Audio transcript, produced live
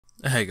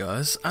Hey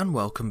guys, and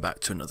welcome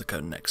back to another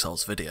Conan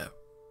Exiles video.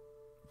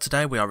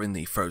 Today we are in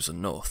the frozen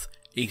north,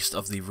 east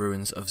of the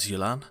ruins of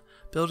Zulan,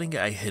 building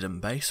a hidden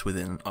base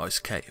within an ice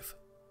cave.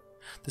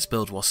 This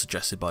build was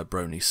suggested by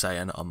Brony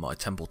Sayan on my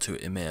Temple to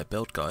Ymir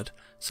build guide,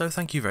 so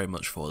thank you very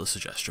much for the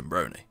suggestion,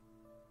 Brony.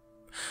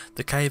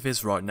 The cave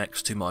is right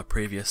next to my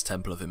previous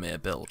Temple of Ymir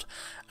build,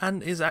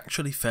 and is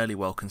actually fairly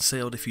well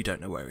concealed if you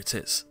don't know where it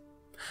is.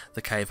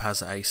 The cave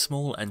has a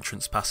small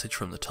entrance passage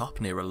from the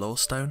top near a lore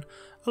stone,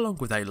 along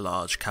with a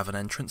large cavern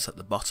entrance at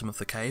the bottom of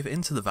the cave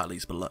into the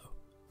valleys below.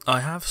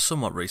 I have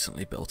somewhat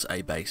recently built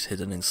a base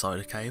hidden inside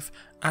a cave,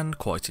 and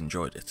quite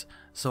enjoyed it,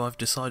 so I've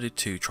decided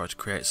to try to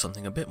create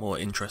something a bit more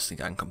interesting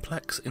and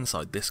complex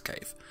inside this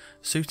cave,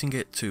 suiting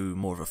it to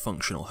more of a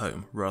functional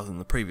home rather than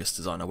the previous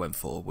design I went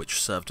for, which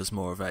served as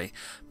more of a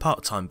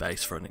part-time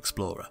base for an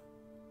explorer.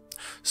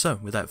 So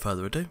without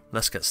further ado,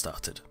 let's get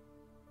started.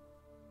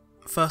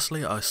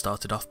 Firstly, I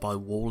started off by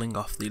walling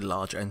off the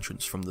large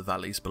entrance from the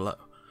valleys below,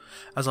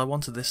 as I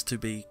wanted this to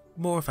be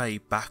more of a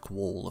back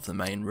wall of the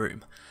main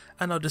room,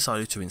 and I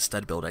decided to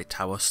instead build a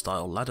tower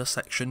style ladder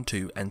section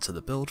to enter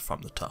the build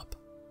from the top.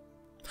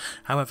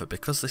 However,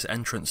 because this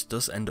entrance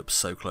does end up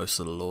so close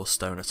to the lore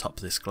stone atop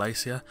this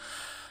glacier,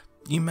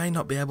 you may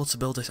not be able to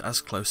build it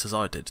as close as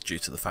I did due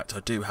to the fact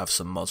I do have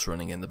some mods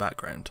running in the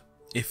background.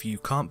 If you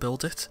can't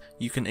build it,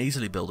 you can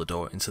easily build a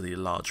door into the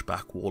large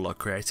back wall I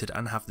created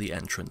and have the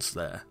entrance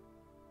there.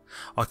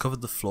 I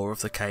covered the floor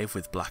of the cave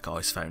with black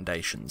ice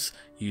foundations,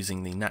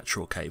 using the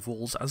natural cave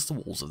walls as the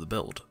walls of the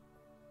build.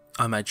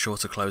 I made sure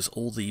to close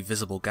all the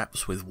visible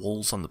gaps with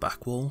walls on the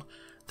back wall,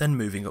 then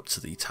moving up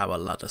to the tower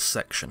ladder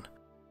section.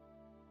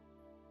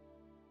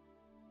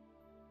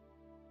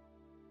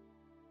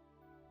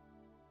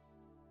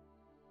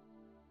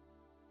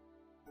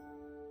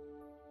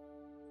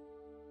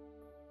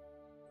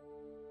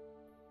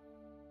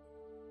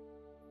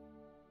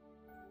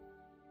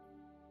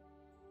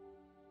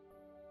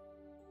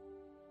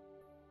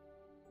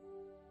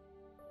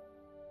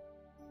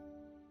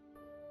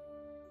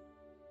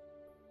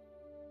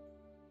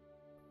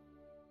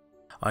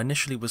 I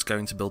initially was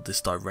going to build this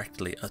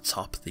directly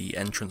atop the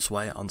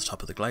entranceway on the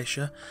top of the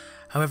glacier,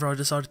 however I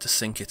decided to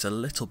sink it a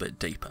little bit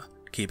deeper,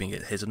 keeping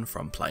it hidden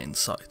from plain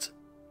sight.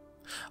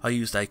 I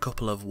used a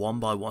couple of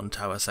 1x1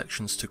 tower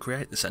sections to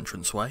create this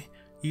entranceway,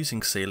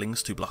 using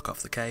ceilings to block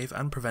off the cave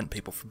and prevent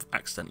people from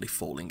accidentally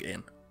falling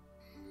in.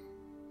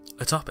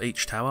 Atop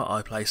each tower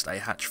I placed a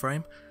hatch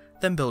frame,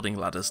 then building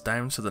ladders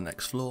down to the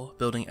next floor,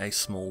 building a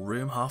small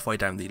room halfway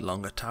down the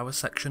longer tower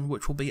section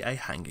which will be a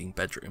hanging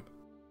bedroom.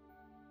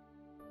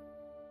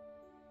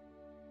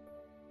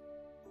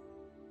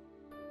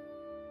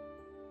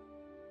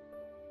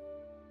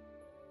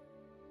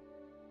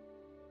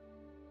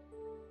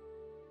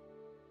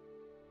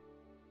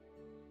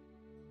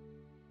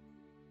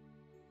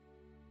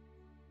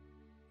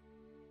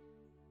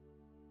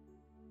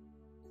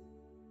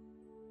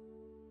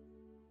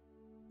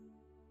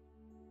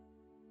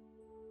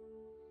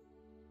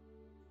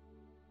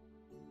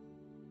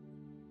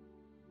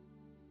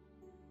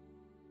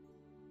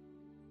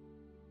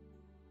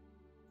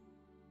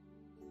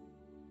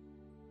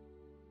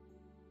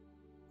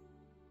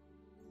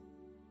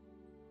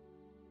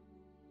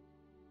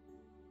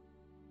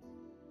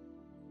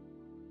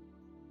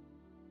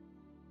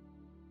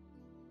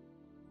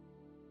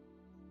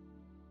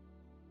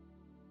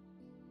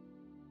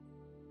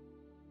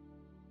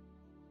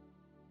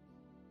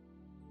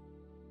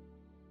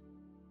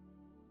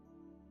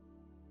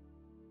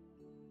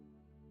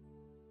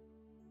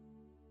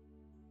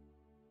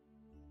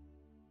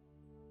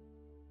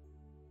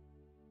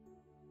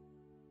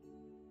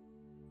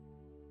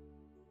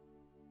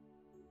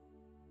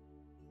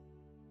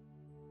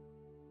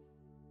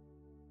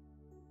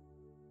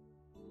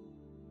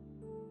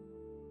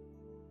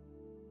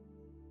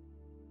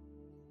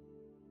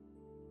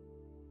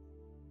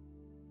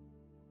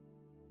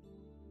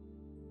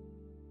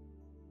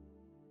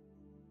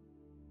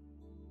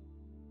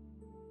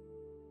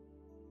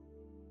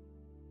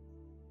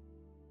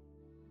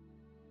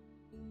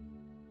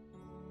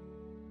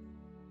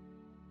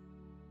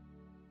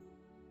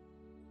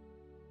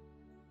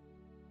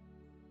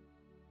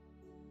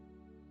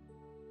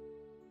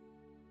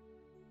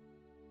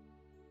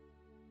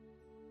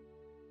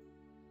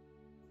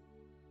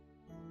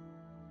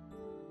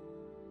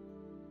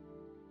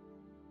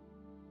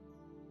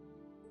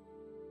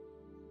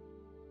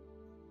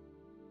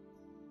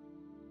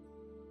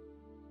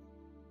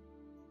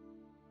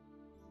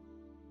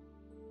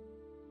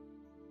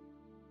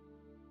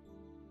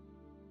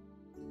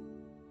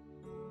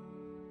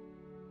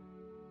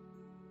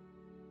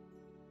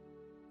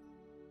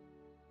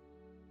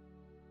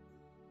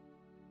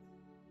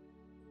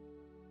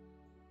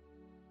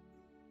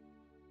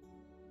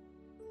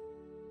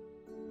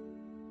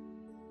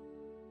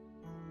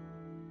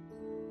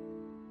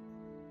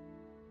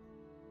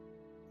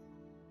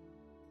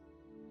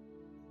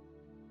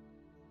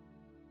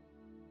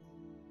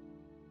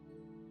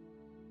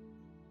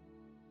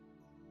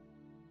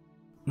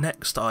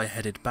 Next I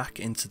headed back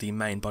into the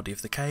main body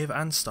of the cave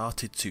and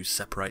started to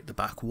separate the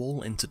back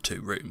wall into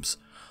two rooms,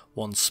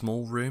 one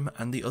small room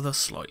and the other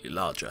slightly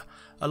larger,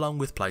 along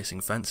with placing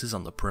fences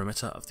on the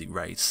perimeter of the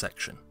raised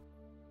section.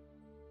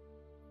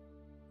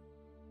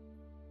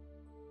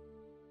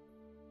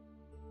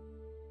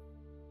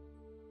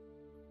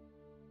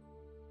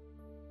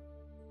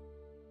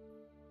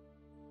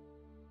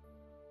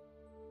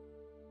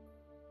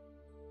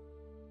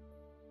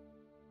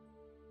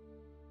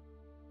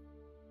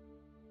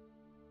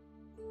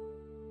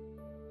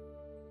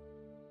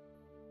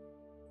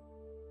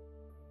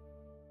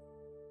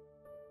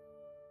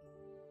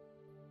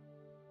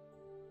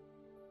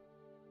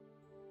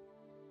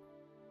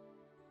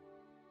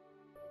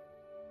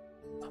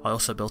 I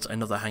also built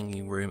another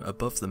hanging room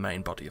above the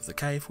main body of the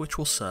cave, which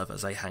will serve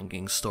as a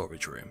hanging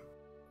storage room.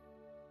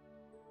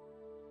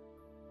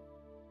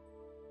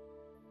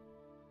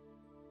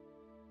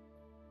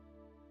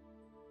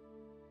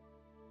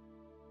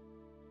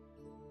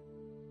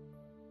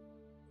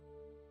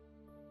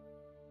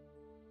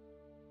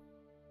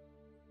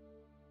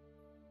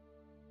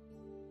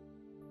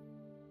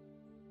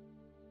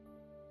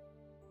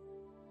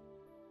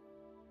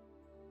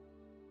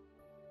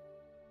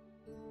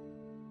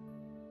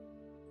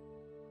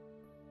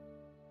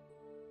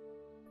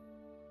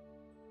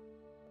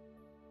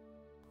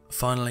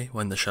 Finally,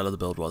 when the shell of the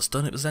build was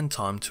done, it was then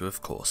time to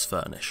of course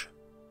furnish.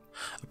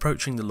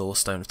 Approaching the lore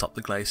stone atop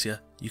the glacier,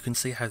 you can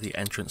see how the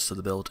entrance to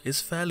the build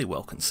is fairly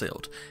well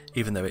concealed,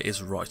 even though it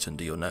is right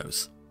under your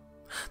nose.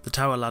 The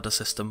tower ladder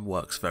system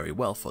works very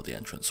well for the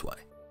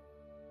entranceway.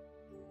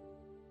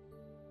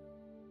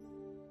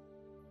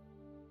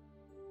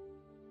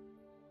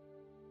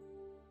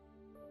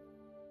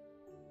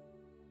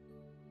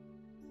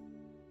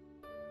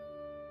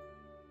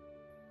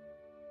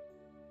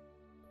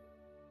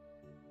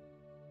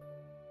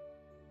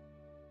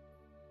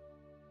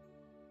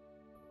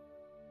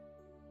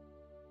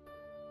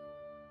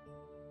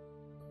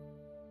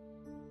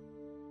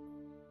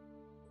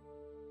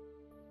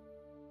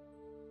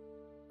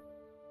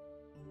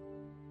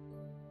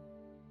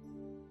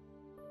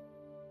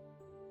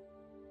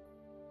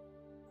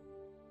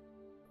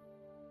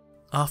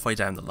 Halfway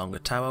down the longer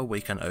tower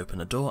we can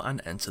open a door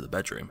and enter the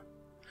bedroom.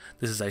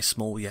 This is a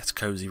small yet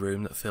cosy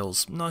room that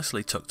feels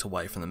nicely tucked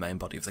away from the main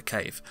body of the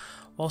cave,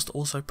 whilst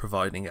also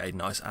providing a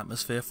nice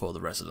atmosphere for the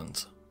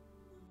residents.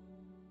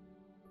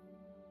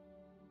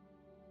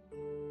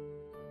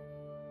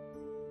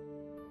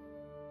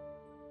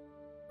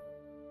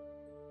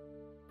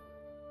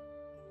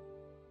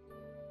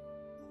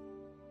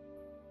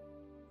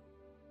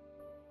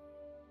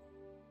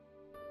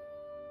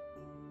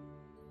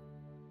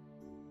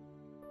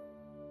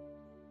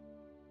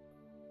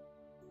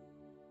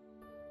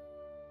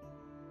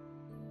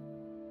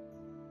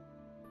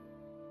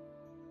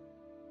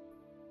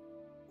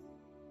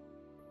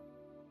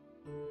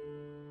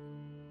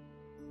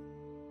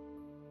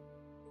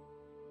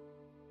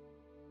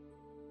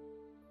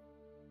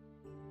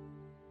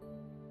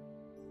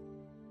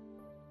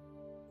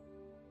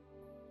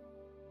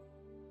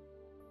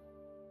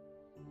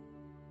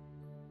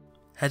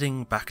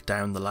 Heading back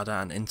down the ladder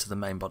and into the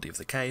main body of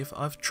the cave,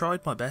 I've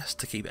tried my best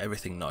to keep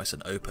everything nice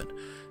and open,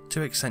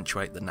 to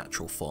accentuate the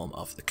natural form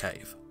of the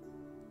cave.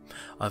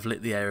 I've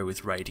lit the area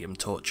with radium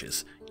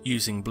torches,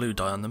 using blue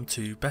dye on them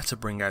to better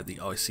bring out the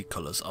icy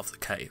colours of the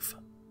cave.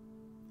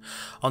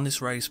 On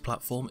this raised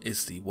platform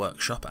is the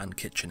workshop and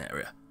kitchen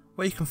area,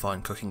 where you can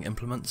find cooking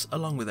implements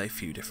along with a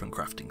few different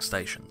crafting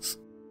stations.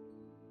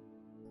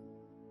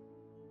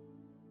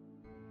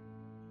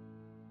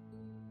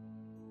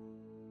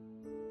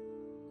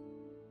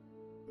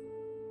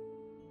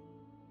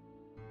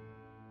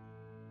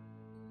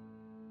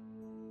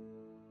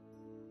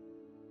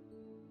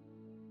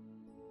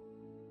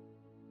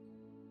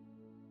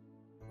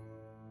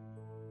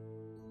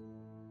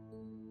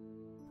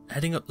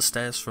 Heading up the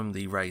stairs from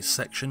the raised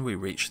section, we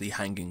reach the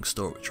hanging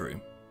storage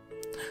room.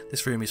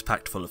 This room is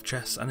packed full of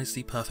chests and is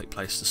the perfect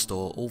place to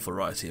store all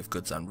variety of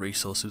goods and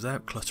resources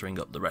without cluttering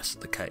up the rest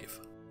of the cave.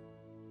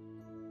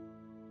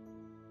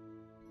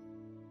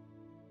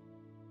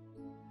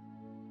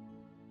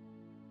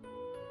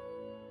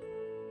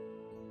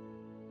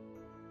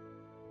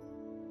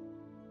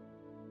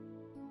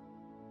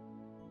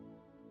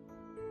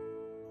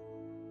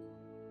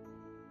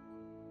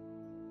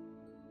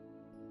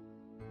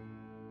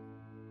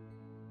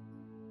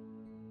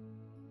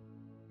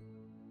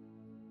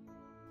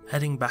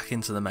 Heading back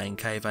into the main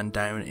cave and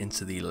down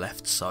into the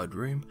left side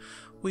room,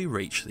 we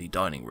reach the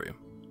dining room.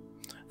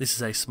 This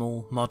is a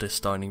small,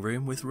 modest dining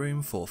room with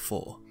room for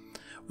 4,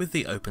 with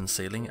the open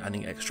ceiling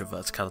adding extra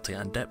verticality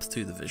and depth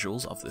to the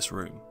visuals of this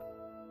room.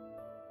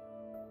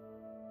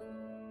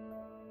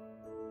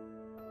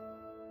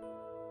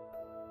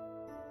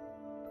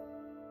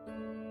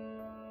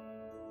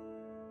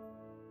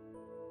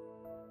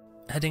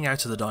 Heading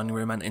out of the dining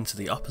room and into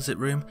the opposite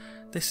room,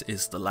 this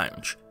is the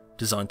lounge,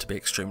 designed to be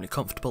extremely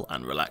comfortable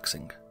and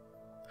relaxing.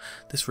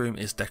 This room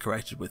is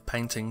decorated with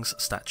paintings,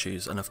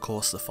 statues and of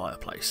course the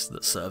fireplace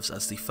that serves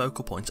as the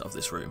focal point of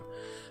this room,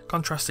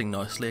 contrasting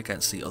nicely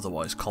against the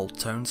otherwise cold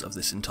tones of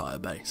this entire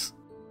base.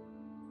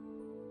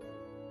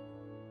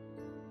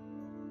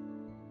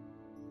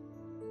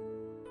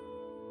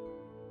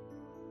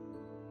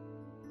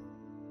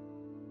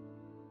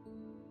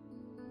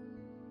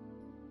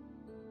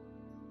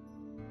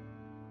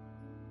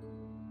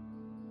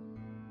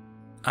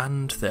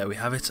 And there we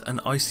have it, an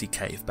icy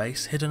cave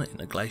base hidden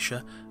in a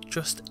glacier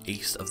just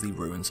east of the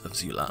ruins of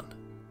Zulan.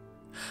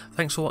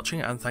 Thanks for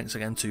watching, and thanks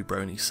again to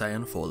Brony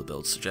Saiyan for the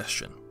build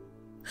suggestion.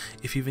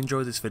 If you've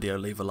enjoyed this video,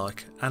 leave a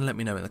like and let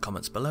me know in the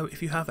comments below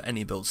if you have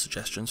any build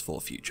suggestions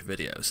for future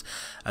videos.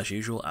 As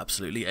usual,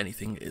 absolutely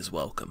anything is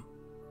welcome.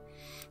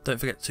 Don't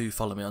forget to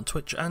follow me on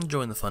Twitch and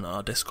join the fun at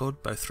our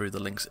Discord, both through the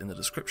links in the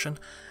description,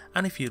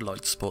 and if you'd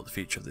like to support the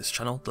future of this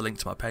channel, the link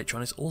to my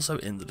Patreon is also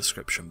in the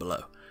description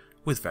below,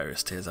 with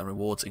various tiers and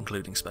rewards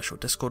including special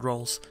Discord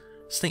roles,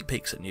 sneak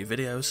peeks at new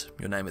videos,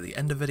 your name at the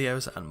end of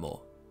videos and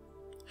more.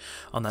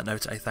 On that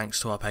note, a thanks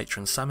to our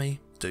patrons Sammy,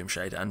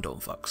 Doomshade and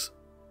Dawnfox.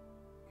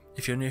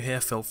 If you're new here,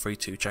 feel free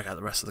to check out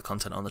the rest of the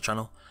content on the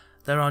channel.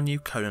 There are new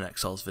Conan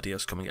Exiles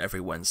videos coming every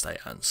Wednesday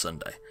and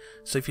Sunday,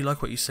 so if you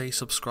like what you see,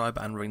 subscribe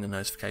and ring the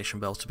notification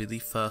bell to be the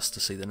first to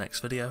see the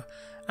next video,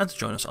 and to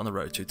join us on the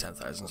road to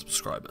 10,000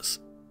 subscribers.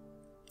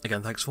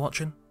 Again, thanks for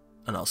watching,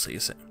 and I'll see you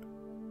soon.